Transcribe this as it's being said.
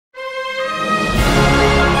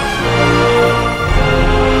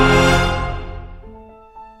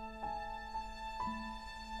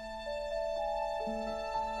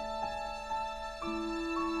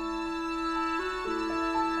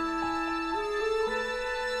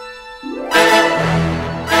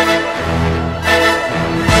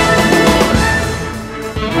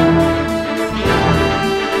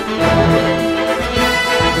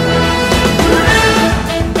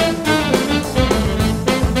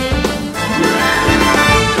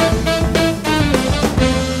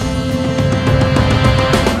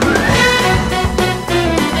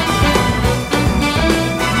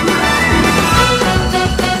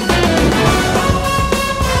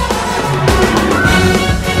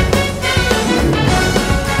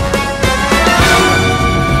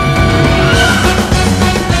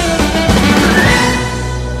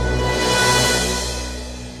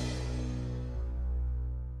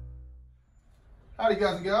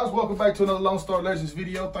guys? Welcome back to another Lone Star Legends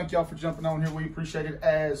video. Thank y'all for jumping on here. We appreciate it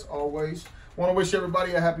as always. Want to wish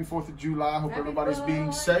everybody a happy 4th of July. Hope everybody's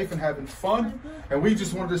being safe and having fun. And we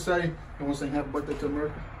just wanted to say, you want to sing happy birthday to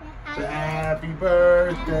America? Say happy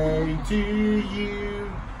birthday to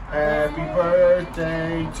you. Happy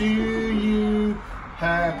birthday to you.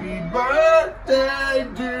 Happy birthday,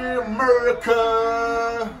 dear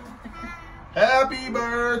America. Happy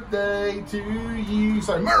birthday to you.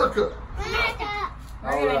 Say America. America.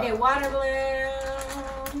 We're gonna do water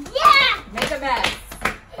balloons. Yeah. Make a mess.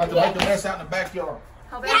 Have to make a mess out in the backyard.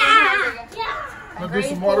 Hope Yeah. Gonna do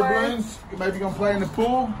some water balloons. Maybe gonna play in the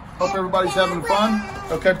pool. Hope everybody's having fun.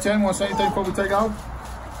 Okay, Captain, want to say anything before we take off?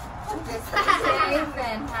 Just stay safe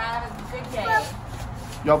and have a good day.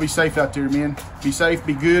 Y'all be safe out there, man. Be safe,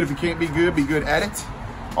 be good. If you can't be good at it.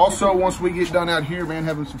 Also, once we get done out here, man,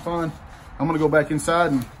 having some fun, I'm gonna go back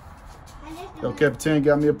inside and El Capitan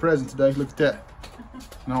got me a present today. Look at that.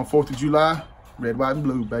 And on 4th of July, red, white, and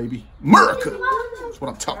blue, baby. America! That's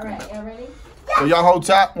what I'm talking about. Y'all ready? So y'all hold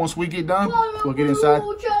tight. Once we get done, we'll get inside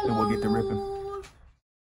and we'll get to ripping.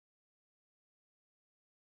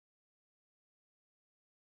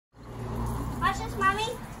 Watch this, Mommy.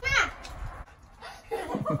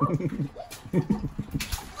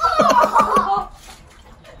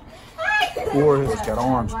 War has got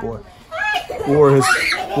arms, boy. War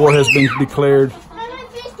has been declared.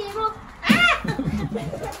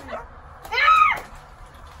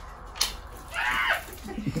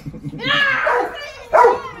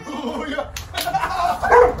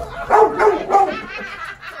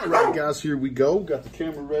 All right, guys, here we go. Got the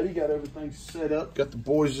camera ready. Got everything set up. Got the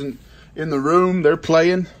boys in the room. They're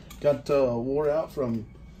playing. Got wore out from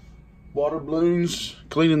water balloons,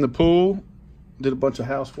 cleaning the pool. Did a bunch of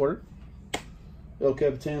housework. El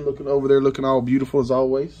Capitan looking over there, looking all beautiful as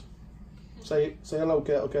always. Say hello,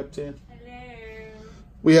 El Capitan. Hello.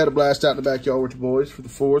 We had a blast out in the backyard with the boys for the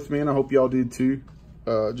 4th, man. I hope y'all did too.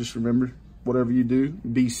 Just remember, whatever you do,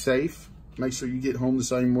 be safe. Make sure you get home the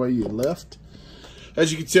same way you left. As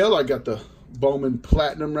you can tell, I got the Bowman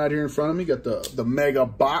Platinum right here in front of me. Got the mega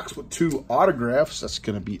box with 2 autographs. That's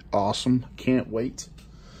going to be awesome. Can't wait.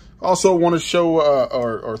 Also want to show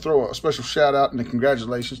or throw a special shout out and a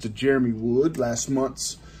congratulations to Jeremy Wood, last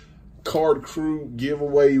month's Card Crew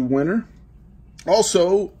giveaway winner.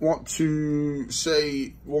 Also want to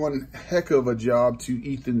say one heck of a job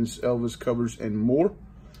to Ethan's Elvis covers and more.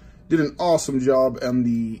 Did an awesome job on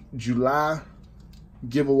the July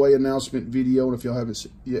giveaway announcement video. And if y'all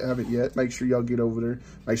haven't yet, make sure y'all get over there.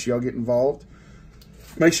 Make sure y'all get involved.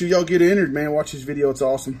 Make sure y'all get entered, man. Watch this video. It's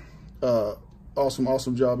awesome.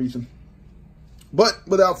 Awesome job, Ethan. But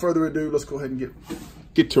without further ado, let's go ahead and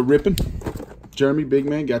get to ripping. Jeremy, big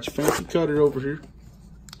man, got your fancy cutter over here.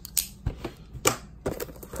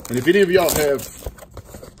 And if any of y'all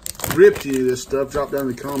have ripped any of this stuff, drop down in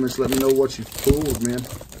the comments. Let me know what you pulled, man.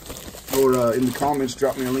 Or in the comments,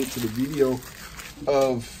 drop me a link to the video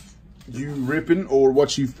of you ripping or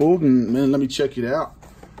what you've pulled, and man, let me check it out.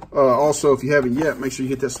 Also, if you haven't yet, make sure you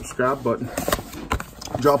hit that subscribe button.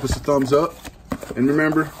 Drop us a thumbs up. And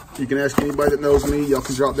remember, you can ask anybody that knows me. Y'all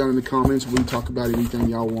can drop down in the comments. We can talk about anything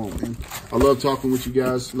y'all want, man. I love talking with you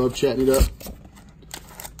guys. Love chatting it up.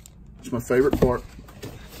 It's my favorite part.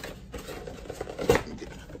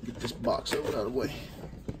 Get this box over out of the way.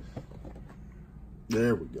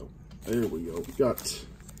 There we go. There we go. We got,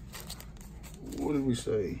 what did we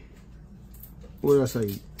say? What did I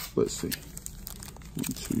say? Let's see. 1,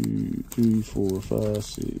 2, 3, 4, 5,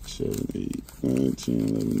 6, 7, 8, 9, 10,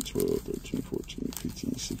 11, 12, 13, 14,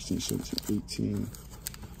 15, 16, 17, 18,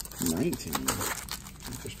 19. I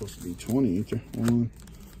think they're supposed to be 20, ain't there? 1,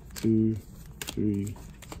 2, 3,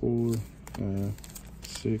 4, 5,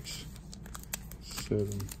 6,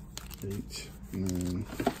 7, 8, 9,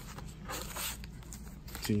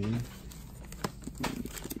 10.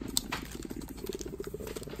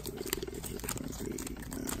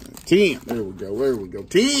 10. There we go. There we go.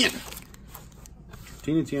 10.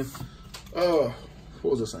 10 and 10. What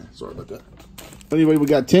was I saying? Sorry about that. Anyway, we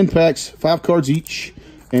got 10 packs, 5 cards each,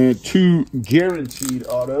 and 2 guaranteed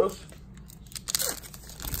autos.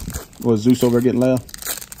 Was Zeus over there getting loud?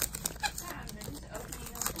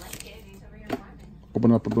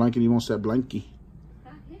 Open up a blanket. He wants that blankie.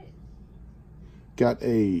 Got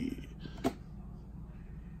a.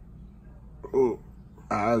 Oh.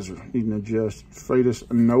 Eyes are needing to adjust.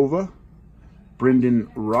 Freitas Nova.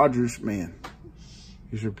 Brendan Rodgers. Man,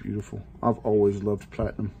 these are beautiful. I've always loved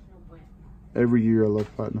platinum. Every year I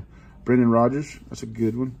love platinum. Brendan Rodgers. That's a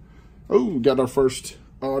good one. Oh, got our first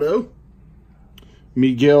auto.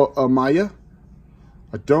 Miguel Amaya.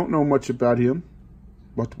 I don't know much about him,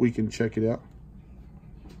 but we can check it out.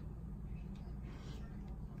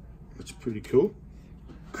 That's pretty cool.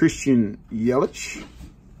 Christian Yelich.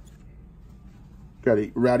 Got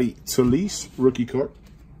a Rowdy Tellez rookie card.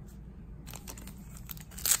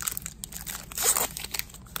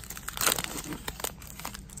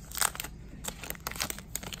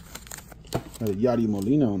 Got a Yadi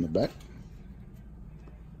Molina on the back.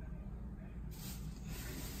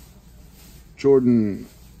 Jordan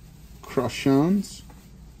Crochans.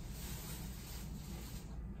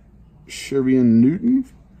 Sherrian Newton.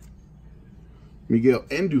 Miguel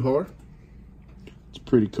Andujar. It's a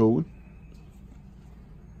pretty cool one.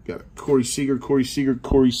 Got a Corey Seager.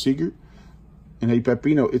 And hey,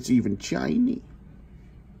 Pepino, it's even shiny.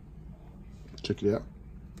 Check it out.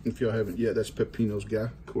 If y'all haven't yet, that's Pepino's guy,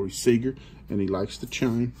 Corey Seager. And he likes to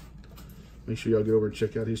chime. Make sure y'all get over and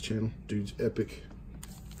check out his channel. Dude's epic.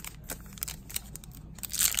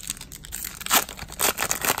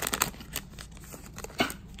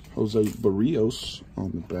 Jose Barrios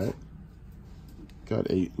on the back. Got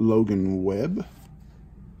a Logan Webb.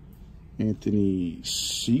 Anthony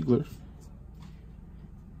Siegler.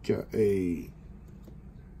 Got a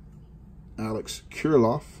Alex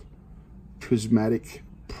Kirilloff. Prismatic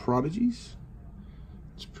Prodigies.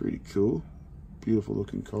 It's pretty cool. Beautiful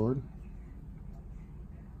looking card.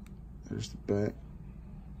 There's the back.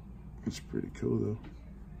 That's pretty cool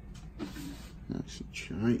though. Nice and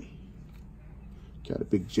shiny. Got a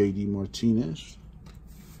big JD Martinez.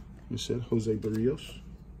 You said Jose Barrios.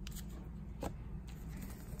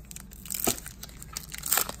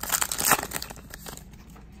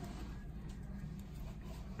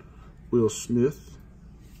 Will Smith.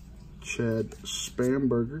 Chad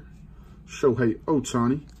Spamberger. Shohei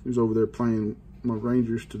Ohtani, who's over there playing my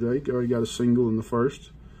Rangers today. Already got a single in the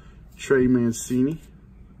first. Trey Mancini.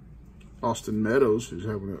 Austin Meadows, who's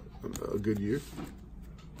having a good year.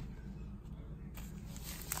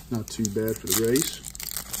 Not too bad for the Rays.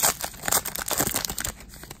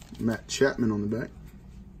 Matt Chapman on the back.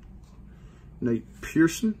 Nate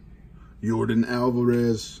Pearson. Jordan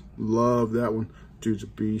Alvarez. Love that one. Dude's a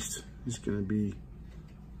beast. He's going to be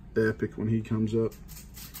epic when he comes up.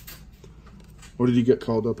 What did he get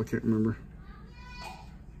called up? I can't remember.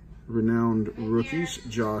 Renowned rookies.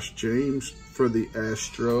 Josh James for the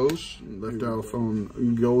Astros. Left off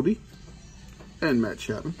on Goldie. And Matt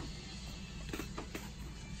Chapman.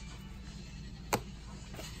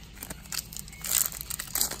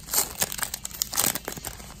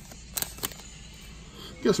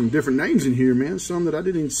 Got some different names in here, man. Some that I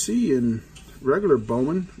didn't see in regular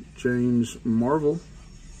Bowman. James Marvel.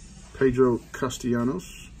 Pedro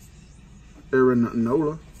Castellanos. Aaron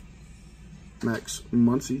Nola. Max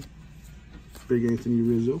Muncy. Big Anthony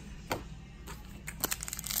Rizzo.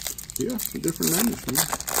 Yeah, some different names, man.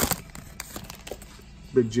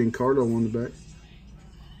 Big Giancarlo on the back.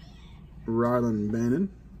 Rylan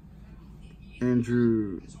Bannon.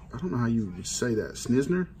 Andrew, I don't know how you would say that.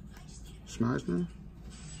 Snisner?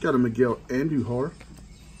 Got a Miguel Andujar.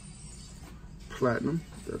 Platinum.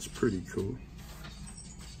 That's pretty cool.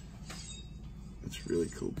 That's really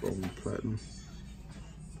cool. Bowman Platinum.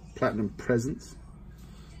 Platinum Presents.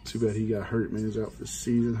 Too bad he got hurt, man. He's out for the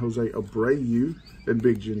season. Jose Abreu and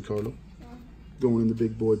Big Giancarlo. Going in the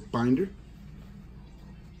big boy binder.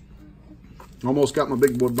 Almost got my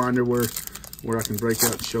big boy binder where I can break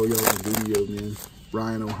out and show y'all the video, man.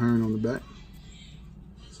 Ryan O'Hearn on the back.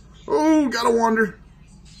 Oh, got a Wander.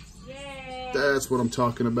 Yay. That's what I'm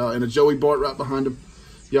talking about. And a Joey Bart right behind him.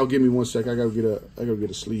 Y'all give me 1 sec. I gotta get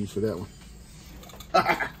a sleeve for that one.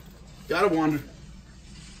 Got a Wander. Is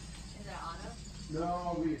that auto?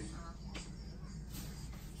 No, we.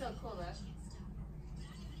 So cool though.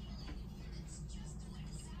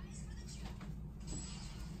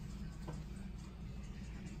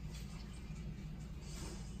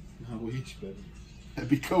 No, we hit you, baby. That'd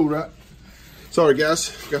be cool, right? Sorry,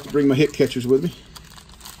 guys. Got to bring my hit catchers with me.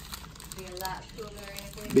 Be a lot cooler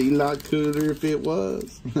if it Be a lot cooler if it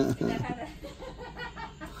was.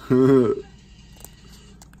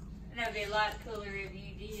 That'd be a lot cooler if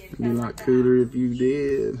you did. Be a lot cooler if you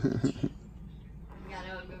did. You gotta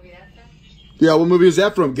know what movie that's from? Yeah, what movie is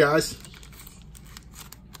that from, guys?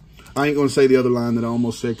 I ain't going to say the other line that I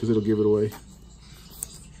almost said because it'll give it away.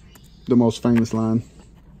 The most famous line.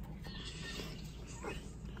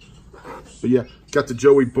 But yeah, got the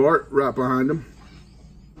Joey Bart right behind him.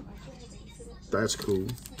 That's cool.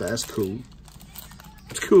 That's cool.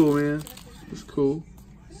 It's cool, man. It's cool.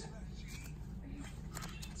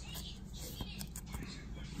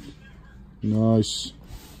 Nice.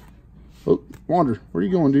 Oh, Wander, where are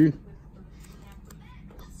you going, dude?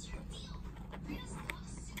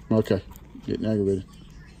 Okay, getting aggravated.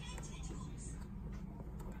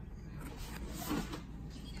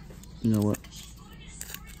 You know what?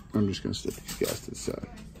 I'm just going to step these guys to the side.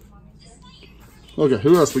 Okay,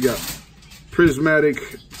 who else we got? Prismatic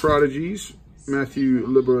Prodigies, Matthew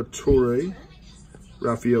Liberatore,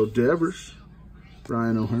 Rafael Devers,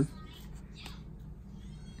 Ryan O'Hearn.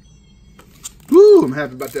 Woo! I'm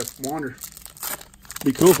happy about that Wander.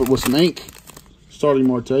 Be cool if it was some ink. Starling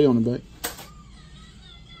Marte on the back.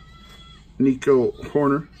 Nico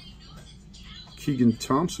Horner, Keegan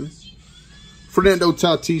Thompson, Fernando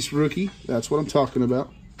Tatis rookie. That's what I'm talking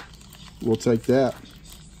about. We'll take that.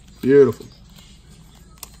 Beautiful.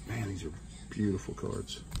 Man, these are beautiful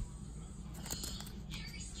cards.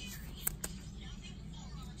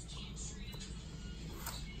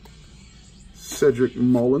 Cedric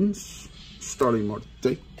Mullins, Starling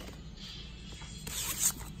Marte.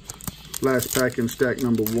 Last pack in stack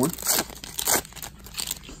number 1.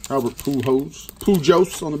 Albert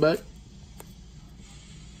Pujols on the back.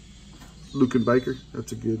 Lucan Baker,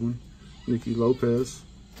 that's a good one. Nicky Lopez.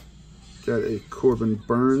 Got a Corbin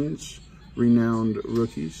Burns, renowned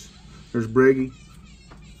rookies. There's Breggy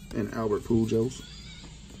and Albert Pujols.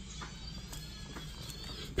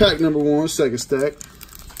 Pack number 1, second stack.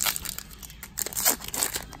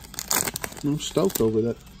 I'm stoked over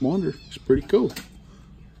that Wander. It's pretty cool.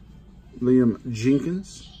 Liam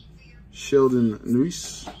Jenkins, Sheldon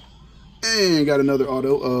Nuis, and got another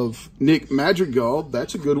auto of Nick Madrigal.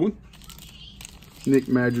 That's a good one. Nick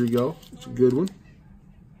Madrigal, that's a good one.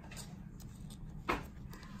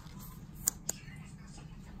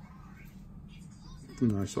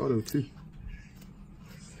 Nice auto too.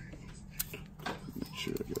 Make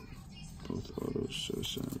sure I got both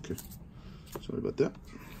autos. Okay, sorry about that.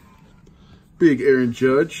 Big Aaron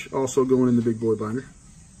Judge, also going in the big boy binder.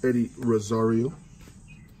 Eddie Rosario.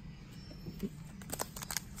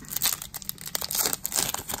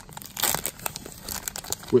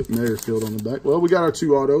 Whit Merrifield on the back. Well, we got our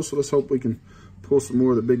 2 autos, so let's hope we can pull some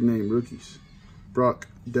more of the big name rookies. Brock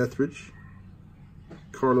Deathridge,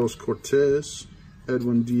 Carlos Cortez,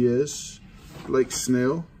 Edwin Diaz, Blake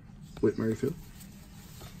Snell, Whit Merrifield.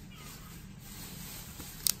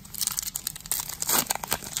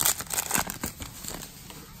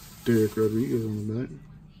 Derek Rodriguez on the back.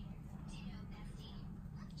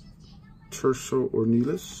 Terso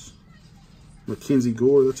Ornelas. Mackenzie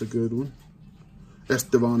Gore, that's a good one.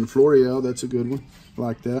 Estevan Florial, that's a good one.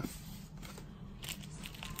 Like that.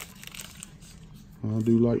 I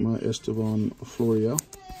do like my Estevan Florial.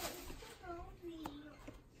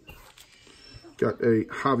 Got a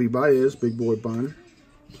Javi Baez, big boy binder.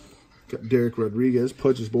 Got Derek Rodriguez,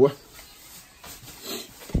 Pudge's boy.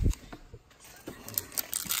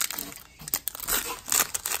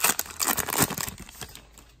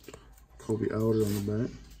 Kobe Alder on the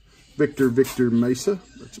back. Victor Mesa,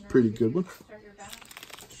 that's a pretty good one.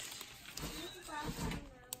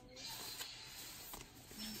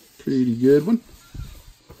 Pretty good one.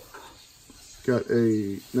 Got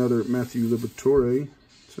another Matthew Liberatore.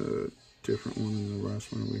 It's a different one than the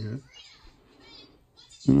last one we had.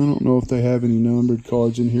 And I don't know if they have any numbered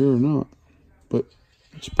cards in here or not, but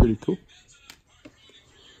it's pretty cool.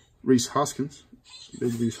 Reese Hoskins,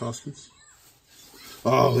 big Reese Hoskins.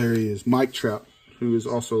 Oh, there he is, Mike Trout, who is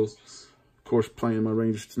also, of course, playing my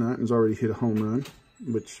Rangers tonight and has already hit a home run,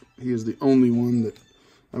 which he is the only one that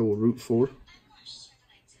I will root for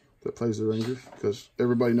that plays the Rangers, because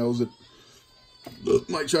everybody knows that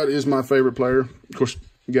Mike Trout is my favorite player. Of course,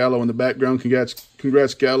 Gallo in the background.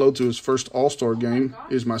 Congrats Gallo to his first All-Star game.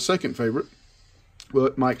 Is my second favorite.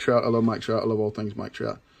 But Mike Trout, I love Mike Trout. I love all things Mike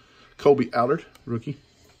Trout. Colby Allard, rookie.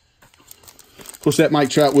 Of course, that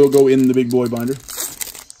Mike Trout will go in the big boy binder.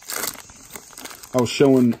 I was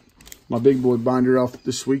showing my big boy binder off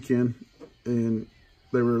this weekend, and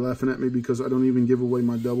they were laughing at me because I don't even give away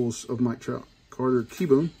my doubles of Mike Trout. Carter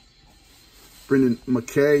Kieboom. Brendan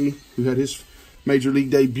McKay, who had his Major League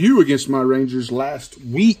debut against my Rangers last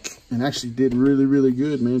week and actually did really, really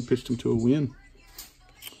good, man. Pitched him to a win.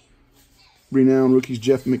 Renowned rookies,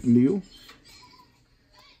 Jeff McNeil.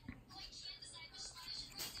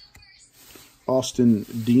 Austin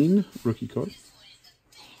Dean, rookie card.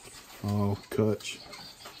 Oh, Kutch.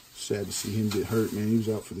 Sad to see him get hurt, man. He was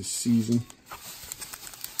out for the season.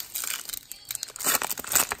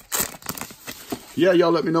 Yeah,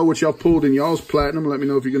 y'all let me know what y'all pulled in y'all's platinum. Let me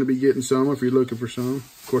know if you're going to be getting some or if you're looking for some.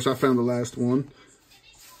 Of course, I found the last one.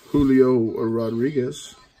 Julio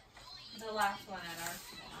Rodriguez. The last one at our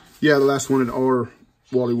salon. Yeah, the last one at our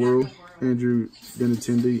Wally World. Andrew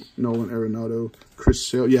Benintendi, Nolan Arenado, Chris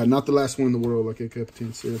Sale. Yeah, not the last one in the world, like a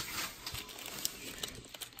Captain said.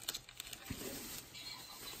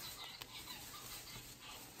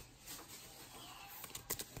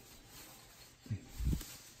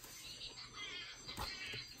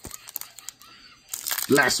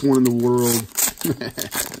 Last one in the world.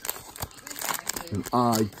 And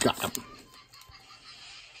I got him.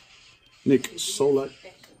 Nick Solak.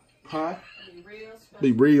 Hi.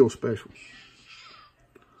 Be real special.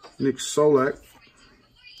 Nick Solak.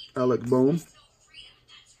 Alec Bowman.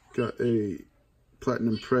 Got a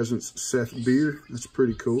Platinum Presence Seth Beer. That's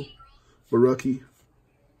pretty cool. Baruki.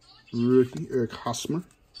 Rookie Eric Hosmer.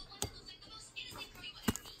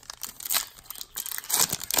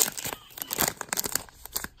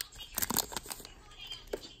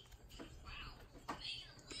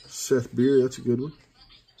 Seth Beer, that's a good one.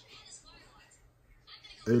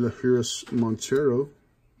 Elahiris Montero.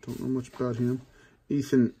 Don't know much about him.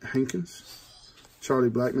 Ethan Hankins. Charlie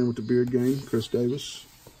Blackman with the beard game. Chris Davis.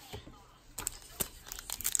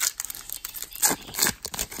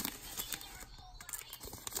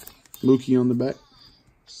 Mookie on the back.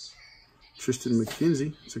 Tristan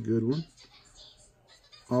McKenzie. It's a good one.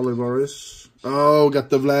 Olivares. Oh, got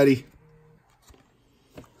the Vladdy.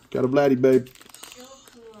 Got a Vladdy, babe.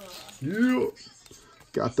 Yeah.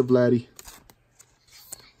 Got the Vladdy.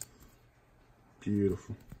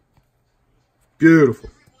 Beautiful. Beautiful.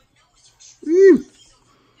 Woo.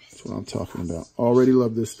 That's what I'm talking about. Already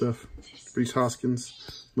love this stuff. Reese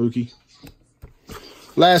Hoskins. Mookie.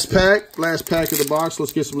 Last pack of the box.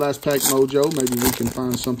 Let's get some last pack mojo. Maybe we can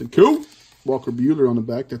find something cool. Walker Buehler on the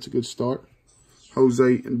back. That's a good start.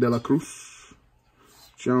 Jose De La Cruz.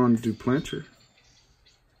 John Duplanter.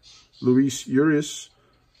 Luis Urias.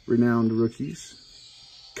 Renowned rookies.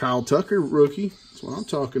 Kyle Tucker, rookie. That's what I'm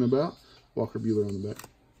talking about. Walker Buehler on the back.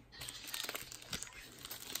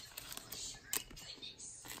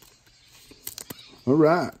 All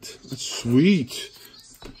right. That's sweet.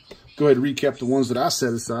 Go ahead and recap the ones that I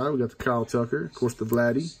set aside. We got the Kyle Tucker, of course, the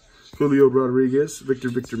Vladdy, Julio Rodriguez,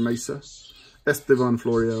 Victor Mesa, Estevan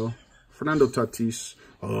Florial, Fernando Tatis,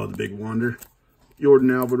 oh, the big wonder, Jordan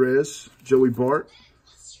Alvarez, Joey Bart,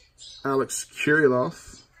 Alex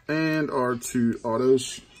Kirilloff, and our 2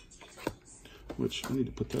 autos, which I need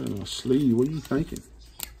to put that in my sleeve. What are you thinking?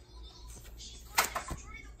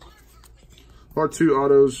 Our 2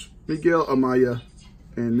 autos, Miguel Amaya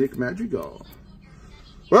and Nick Madrigal.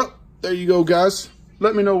 Well, there you go, guys.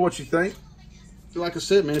 Let me know what you think. Like I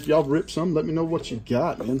said, man, if y'all rip some, let me know what you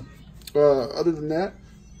got, man. Other than that,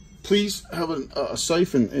 please have a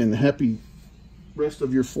safe and happy rest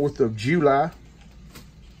of your 4th of July.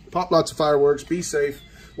 Pop lots of fireworks. Be safe.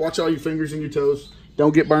 Watch all your fingers and your toes.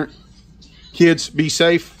 Don't get burnt. Kids, be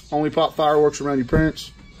safe. Only pop fireworks around your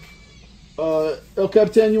parents. El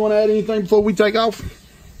Capitan, you want to add anything before we take off?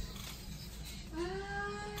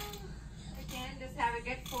 Again, just have a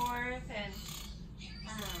good 4th, and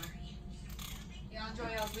y'all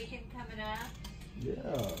enjoy y'all's weekend coming up.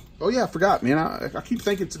 Yeah. Oh, yeah, I forgot, man. I keep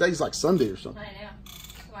thinking today's like Sunday or something. I know.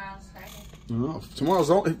 Tomorrow's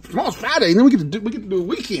Friday. Oh, tomorrow's Friday, and then we get to do a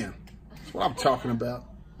weekend. That's what I'm talking about.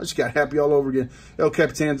 I just got happy all over again. El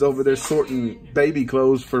Capitan's over there sorting baby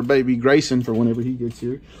clothes for baby Grayson for whenever he gets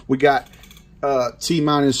here. We got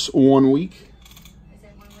T-minus 1 week. Is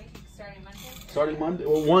it 1 week? Starting Monday? Starting Monday?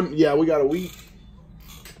 Well, yeah, we got a week.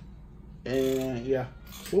 And, yeah.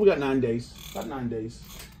 Well, we got 9 days. About 9 days.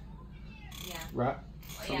 Yeah. Right?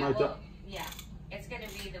 Well, Something like that. Yeah. It's going to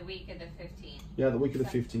be the week of the 15th. Yeah, the week of the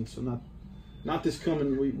 15th. So not this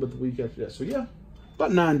coming week, but the week after that. So, yeah,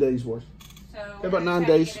 about 9 days worth. So we're about 9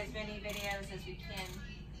 days. Get as many videos as we can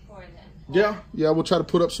before then. Yeah, we'll try to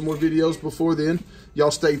put up some more videos before then.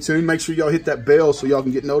 Y'all stay tuned. Make sure y'all hit that bell so y'all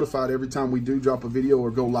can get notified every time we do drop a video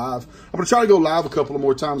or go live. I'm going to try to go live a couple of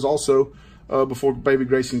more times also before baby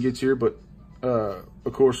Grayson gets here. But,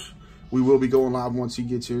 of course, we will be going live once he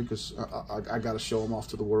gets here because I got to show him off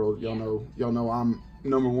to the world. Y'all know I'm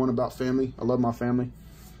 #1 about family. I love my family.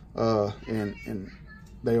 And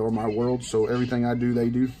they are my world. So everything I do, they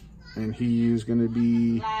do. And he is going to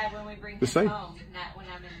be live when we bring the same. Home, not when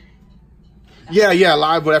I'm in. Yeah,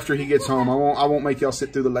 live, but after he gets home. I won't make y'all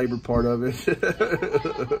sit through the labor part of it.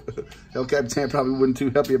 El Capitan probably wasn't too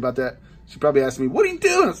happy about that. She probably asked me, "What are you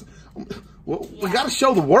doing?" Well, we got to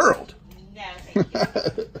show the world. No, thank you.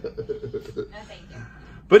 No, thank you.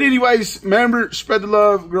 But anyways, remember, spread the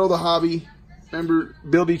love, grow the hobby. Remember,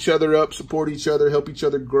 build each other up, support each other, help each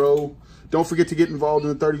other grow. Don't forget to get involved in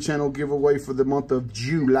the 30 channel giveaway for the month of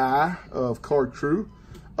July of Card Crew.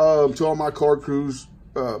 To all my Card Crews,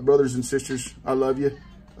 brothers and sisters, I love you.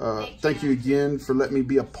 Thank you again for letting me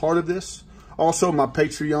be a part of this. Also, my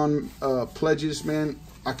Patreon pledges, man,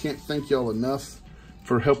 I can't thank y'all enough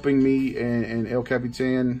for helping me and El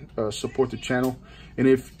Capitan support the channel. And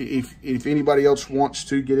if anybody else wants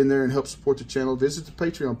to get in there and help support the channel, visit the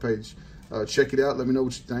Patreon page. Check it out. Let me know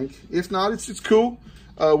what you think. If not, it's cool.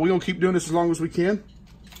 We're going to keep doing this as long as we can.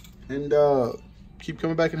 And keep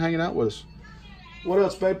coming back and hanging out with us. What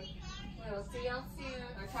else, babe? We'll see y'all soon,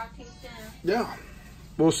 or talk to you soon. Yeah.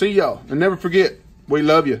 We'll see y'all. And never forget, we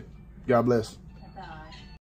love you. God bless.